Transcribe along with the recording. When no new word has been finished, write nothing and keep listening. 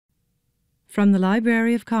From the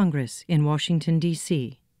Library of Congress in Washington,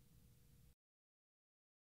 D.C.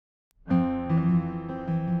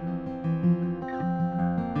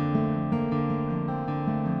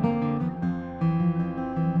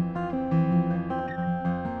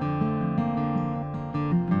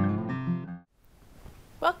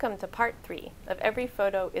 Welcome to Part 3 of Every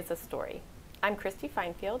Photo is a Story. I'm Kristi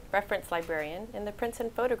Finefield, reference librarian in the Prints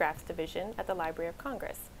and Photographs Division at the Library of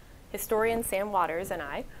Congress. Historian Sam Watters and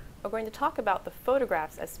I are going to talk about the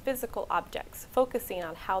photographs as physical objects, focusing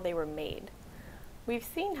on how they were made. We've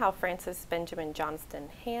seen how Frances Benjamin Johnston,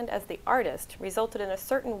 hand as the artist, resulted in a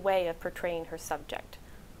certain way of portraying her subject.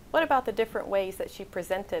 What about the different ways that she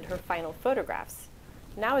presented her final photographs?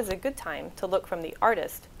 Now is a good time to look from the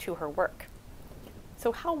artist to her work.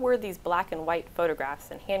 So how were these black and white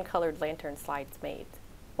photographs and hand-colored lantern slides made?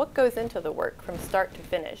 What goes into the work from start to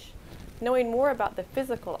finish? Knowing more about the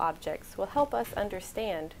physical objects will help us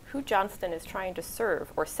understand who Johnston is trying to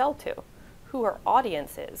serve or sell to, who her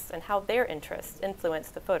audience is, and how their interests influence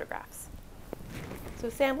the photographs.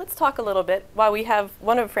 So Sam, let's talk a little bit, while we have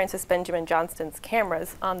one of Frances Benjamin Johnston's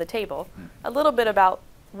cameras on the table, a little bit about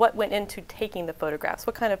what went into taking the photographs,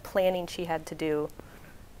 what kind of planning she had to do,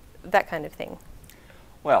 that kind of thing.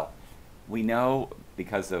 Well, we know,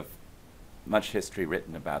 because of much history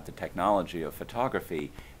written about the technology of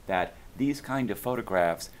photography, that these kind of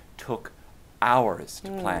photographs took hours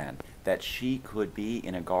to plan, that she could be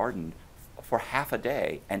in a garden for half a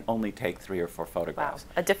day and only take 3 or 4 photographs.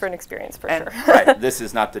 Wow, a different experience for sure. Right, this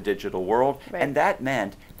is not the digital world, right. And that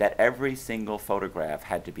meant that every single photograph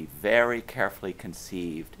had to be very carefully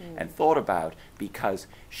conceived and thought about, because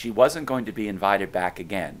she wasn't going to be invited back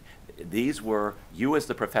again. These were, you as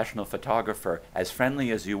the professional photographer, as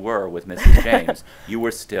friendly as you were with Mrs. James, you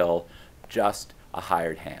were still just a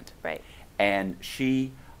hired hand. Right. And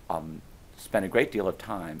she spent a great deal of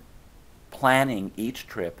time planning each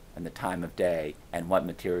trip and the time of day and what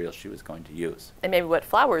materials she was going to use. And maybe what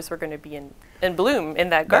flowers were going to be in bloom in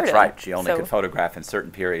that garden. That's right. She only could photograph in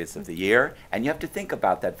certain periods of the year. And you have to think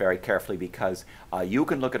about that very carefully, because you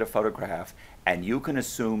can look at a photograph and you can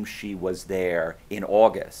assume she was there in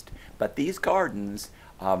August. But these gardens,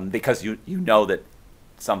 because you know that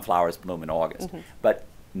some flowers bloom in August, but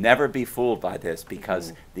never be fooled by this,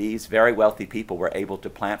 because these very wealthy people were able to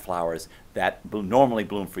plant flowers that normally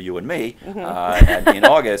bloom for you and me in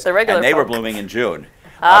August, and they were blooming in June.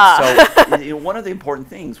 So you know, one of the important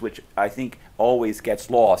things, which I think always gets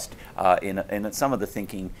lost in some of the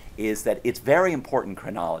thinking, is that it's very important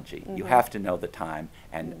chronology. You have to know the time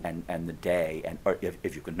and the day, or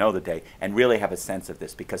if you can know the day, and really have a sense of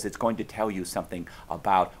this, because it's going to tell you something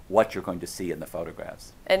about what you're going to see in the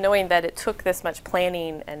photographs. And knowing that it took this much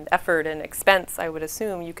planning and effort and expense, I would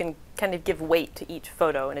assume you can kind of give weight to each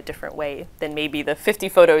photo in a different way than maybe the 50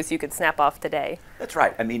 photos you could snap off today. That's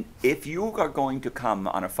right. I mean, if you are going to come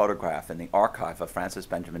on a photograph in the archive of Frances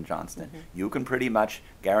Benjamin Johnston, you can pretty much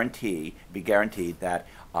be guaranteed that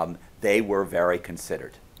they were very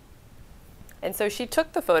considered. And so she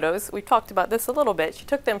took the photos, we talked about this a little bit, she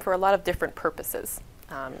took them for a lot of different purposes.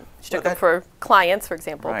 She took them for clients, for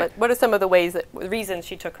example, but what are some of the reasons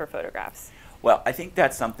she took her photographs? Well, I think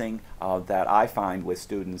that's something that I find with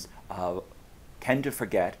students tend to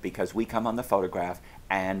forget, because we come on the photograph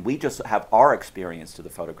and we just have our experience to the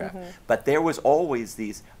photograph. But there was always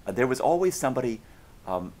somebody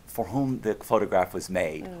for whom the photograph was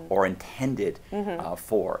made or intended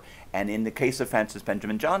for. And in the case of Frances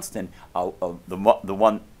Benjamin Johnston,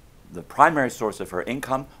 the primary source of her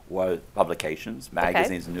income was publications,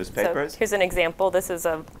 magazines, and newspapers. So here's an example. This is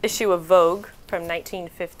an issue of Vogue from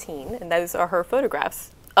 1915, and those are her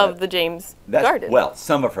photographs of the James garden. Well,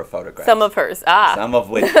 some of her photographs. Some of hers. Some of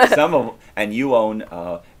which, and you own,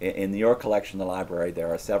 in your collection, the library, there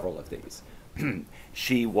are several of these.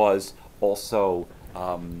 She was also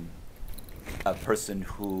a person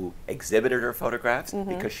who exhibited her photographs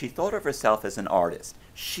because she thought of herself as an artist.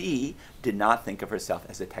 She did not think of herself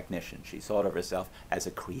as a technician. She thought of herself as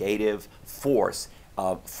a creative force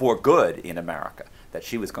for good in America, that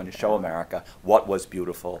she was going to show America what was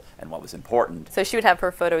beautiful and what was important. So she would have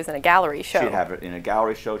her photos in a gallery show. She'd have it in a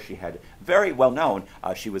gallery show. She had very well known.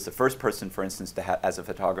 She was the first person, for instance, as a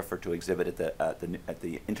photographer, to exhibit at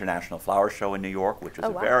the International Flower Show in New York, which was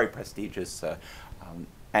a very prestigious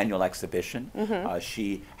annual exhibition.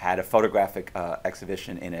 She had a photographic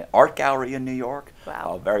exhibition in an art gallery in New York.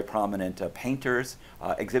 Very prominent painters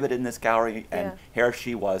exhibited in this gallery, and here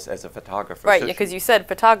she was as a photographer. Right, because you said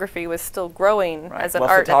photography was still growing as an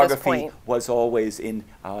art at this point. Photography was always in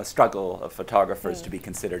struggle of photographers to be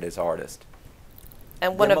considered as artists.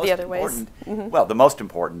 And one of the other ways? Well, the most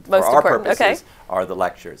important Most for our important, purposes okay. are the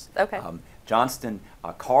lectures. Okay. Johnston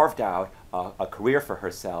carved out a career for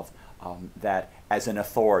herself that as an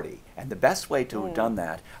authority. And the best way to have done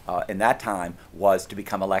that in that time was to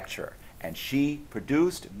become a lecturer. And she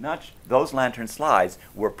produced, those lantern slides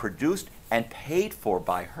were produced and paid for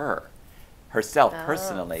by her, herself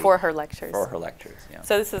personally. For her lectures. For her lectures, yeah.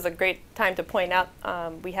 So this is a great time to point out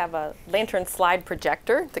we have a lantern slide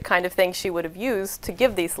projector, the kind of thing she would have used to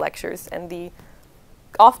give these lectures, and the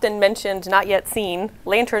often mentioned, not yet seen,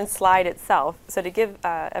 lantern slide itself. So to give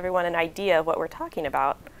everyone an idea of what we're talking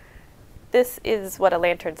about, this is what a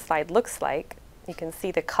lantern slide looks like. You can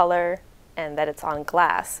see the color and that it's on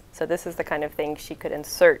glass. So this is the kind of thing she could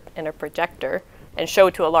insert in a projector and show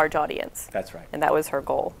to a large audience. That's right. And that was her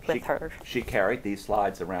goal with her. She carried these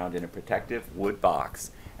slides around in a protective wood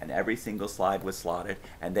box, and every single slide was slotted,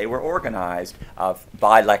 and they were organized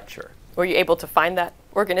by lecture. Were you able to find that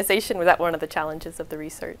organization? Was that one of the challenges of the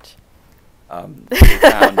research? We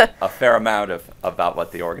found a fair amount about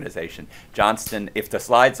what the organization. Johnston, if the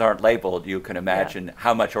slides aren't labeled, you can imagine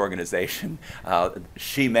how much organization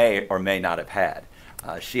she may or may not have had.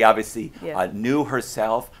 She obviously knew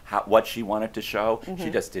herself what she wanted to show. She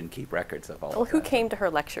just didn't keep records of all of that. Who came to her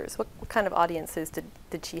lectures? What kind of audiences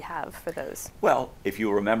did she have for those? Well, if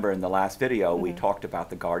you remember in the last video, we talked about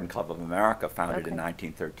the Garden Club of America, founded in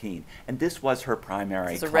 1913. And this was her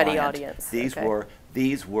primary client. This was a ready audience.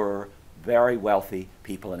 These were very wealthy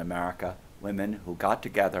people in America, women who got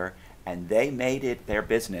together, and they made it their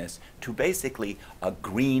business to basically a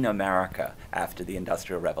green America after the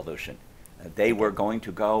Industrial Revolution. They were going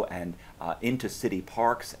to go and into city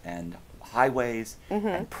parks and highways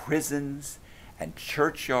and prisons and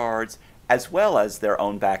churchyards, as well as their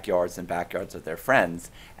own backyards and backyards of their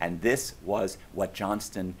friends. And this was what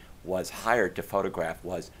Johnston was hired to photograph,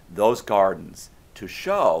 was those gardens, to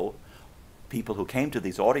show people who came to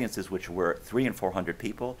these audiences, which were 300 and 400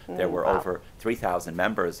 people. There were over 3,000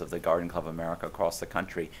 members of the Garden Club of America across the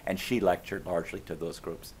country, and she lectured largely to those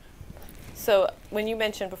groups. So when you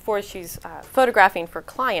mentioned before she's photographing for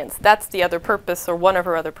clients, that's the other purpose, or one of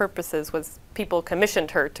her other purposes, was people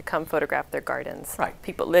commissioned her to come photograph their gardens. Right.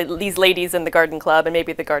 These ladies in the garden club, and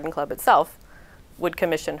maybe the garden club itself, would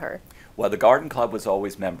commission her. Well, the garden club was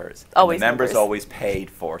always members. Always and the members members. always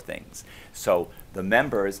paid for things. So the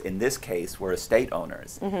members, in this case, were estate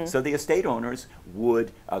owners. So the estate owners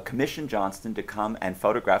would commission Johnston to come and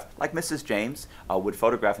photograph, like Mrs. James would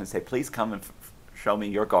photograph and say, please come and show me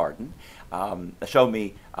your garden. Come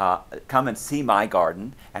and see my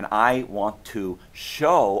garden, and I want to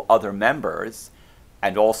show other members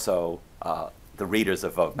and also the readers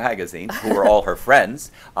of Vogue magazine, who were all her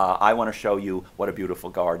friends. I want to show you what a beautiful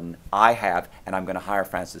garden I have, and I'm going to hire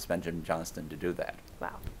Frances Benjamin Johnston to do that.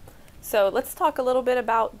 Wow. So let's talk a little bit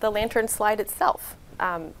about the lantern slide itself.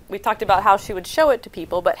 We talked about how she would show it to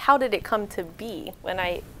people, but how did it come to be? When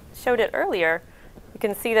I showed it earlier, you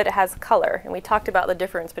can see that it has color, and we talked about the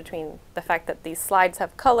difference between the fact that these slides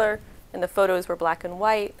have color and the photos were black and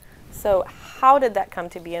white. So how did that come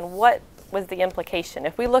to be, and what was the implication?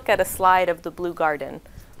 If we look at a slide of the blue garden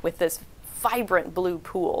with this vibrant blue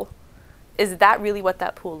pool, is that really what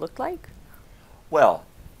that pool looked like? Well,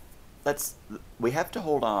 we have to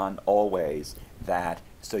hold on always that,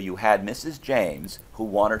 so you had Mrs. James, who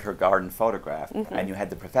wanted her garden photographed, and you had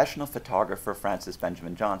the professional photographer, Frances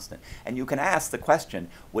Benjamin Johnston. And you can ask the question,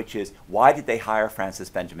 which is, why did they hire Frances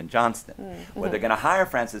Benjamin Johnston? Well, they're going to hire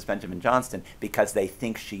Frances Benjamin Johnston because they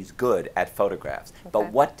think she's good at photographs.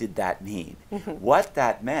 But what did that mean? What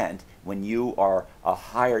that meant, when you are a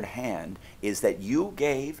hired hand, is that you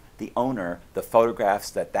gave the owner the photographs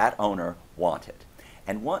that that owner wanted.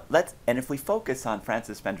 And if we focus on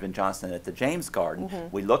Frances Benjamin Johnston at the James Garden,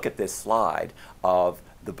 we look at this slide of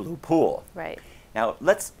the blue pool. Right. Now,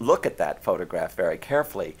 let's look at that photograph very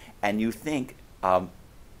carefully, and you think,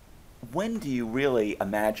 when do you really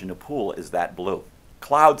imagine a pool is that blue?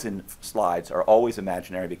 Clouds in slides are always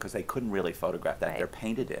imaginary because they couldn't really photograph that. They're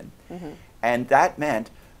painted in. And that meant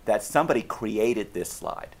that somebody created this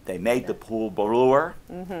slide. They made the pool bluer,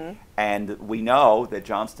 and we know that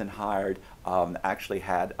Johnston actually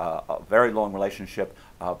had a very long relationship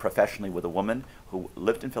professionally with a woman who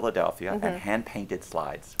lived in Philadelphia and hand-painted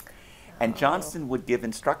slides. And Johnston would give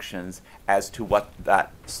instructions as to what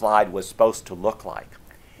that slide was supposed to look like,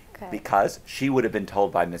 because she would have been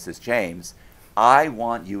told by Mrs. James, I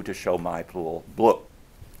want you to show my pool blue,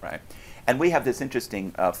 right? And we have this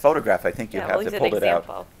interesting photograph. I think you have to pull it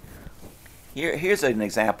out. Here's an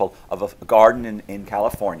example of a garden in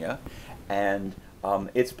California, and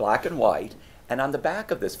it's black and white. And on the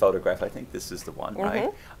back of this photograph, I think this is the one,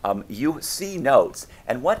 right? You see notes.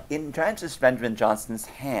 And what in Frances Benjamin Johnston's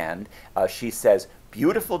hand, she says,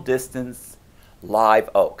 beautiful distance, live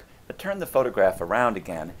oak. But turn the photograph around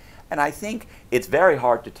again. And I think it's very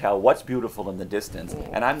hard to tell what's beautiful in the distance.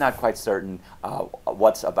 And I'm not quite certain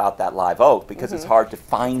what's about that live oak because it's hard to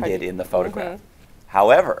find it in the photograph.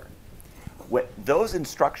 However, those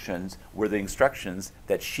instructions were the instructions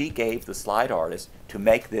that she gave the slide artist to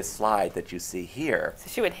make this slide that you see here. So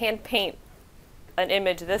she would hand paint an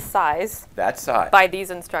image this size. That size. By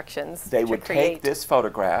these instructions. They would take this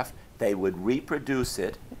photograph, they would reproduce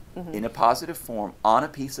it in a positive form on a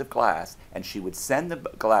piece of glass, and she would send the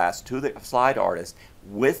glass to the slide artist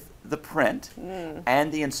with the print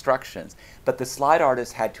and the instructions. But the slide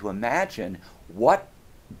artist had to imagine what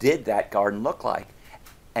did that garden look like.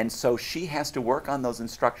 And so she has to work on those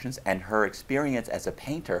instructions and her experience as a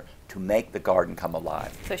painter to make the garden come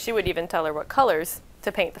alive. So she would even tell her what colors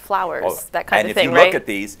to paint the flowers, that kind of thing, right? And if you look at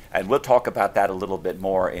these, and we'll talk about that a little bit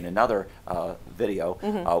more in another video,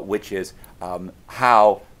 which is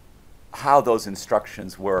how those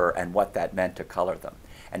instructions were and what that meant to color them.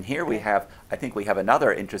 And here we have, I think we have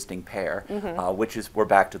another interesting pair, which is, we're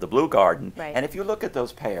back to the blue garden. Right. And if you look at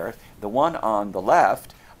those pairs, the one on the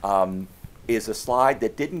left is a slide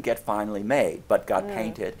that didn't get finally made but got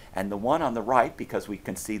painted, and the one on the right, because we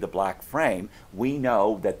can see the black frame, we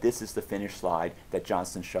know that this is the finished slide that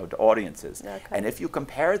Johnston showed to audiences. Okay. And if you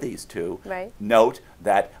compare these two, Right. note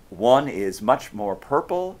that one is much more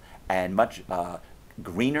purple and much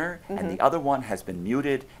greener, and the other one has been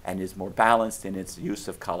muted and is more balanced in its use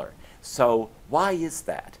of color. So why is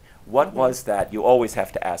that? What was that? You always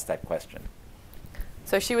have to ask that question.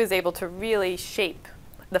 So she was able to really shape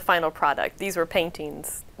the final product. These were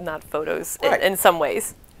paintings, not photos, Right. in some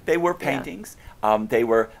ways. They were paintings.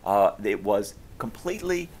 It was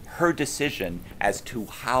completely her decision as to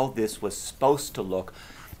how this was supposed to look.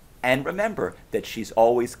 And remember that she's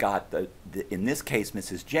always got, in this case,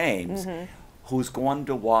 Mrs. James, who's going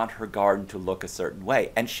to want her garden to look a certain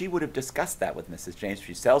way. And she would have discussed that with Mrs. James.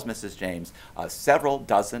 She sells Mrs. James several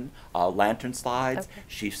dozen lantern slides. Okay.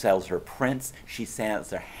 She sells her prints. She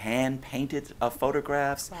sells her hand-painted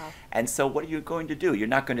photographs. Wow. And so what are you going to do? You're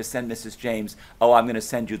not going to send Mrs. James, oh, I'm going to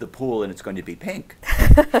send you the pool and it's going to be pink.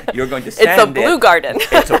 You're going to send It's a blue garden.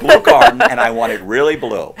 It's a blue garden and I want it really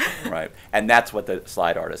blue. Right? And that's what the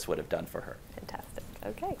slide artist would have done for her. Fantastic.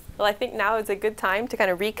 Okay. Well, I think now is a good time to kind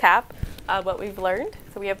of recap what we've learned.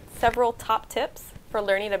 So we have several top tips for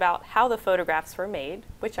learning about how the photographs were made,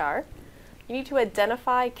 which are: you need to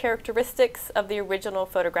identify characteristics of the original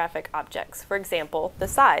photographic objects. For example, the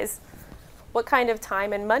size. What kind of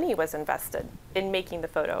time and money was invested in making the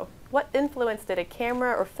photo? What influence did a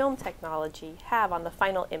camera or film technology have on the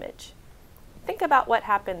final image? Think about what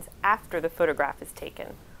happens after the photograph is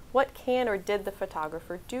taken. What can or did the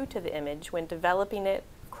photographer do to the image when developing it,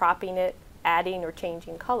 cropping it, adding or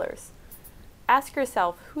changing colors? Ask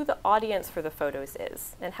yourself who the audience for the photos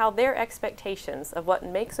is and how their expectations of what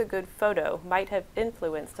makes a good photo might have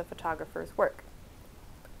influenced the photographer's work.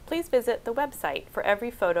 Please visit the website For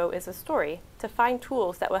Every Photo is a Story to find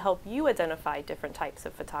tools that will help you identify different types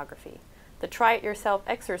of photography. The Try It Yourself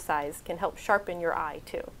exercise can help sharpen your eye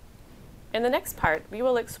too. In the next part, we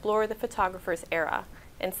will explore the photographer's era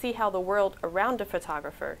and see how the world around a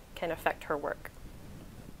photographer can affect her work.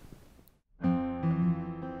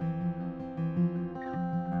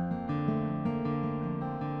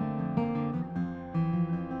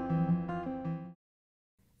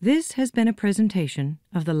 This has been a presentation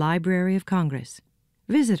of the Library of Congress.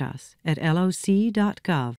 Visit us at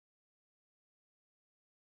loc.gov.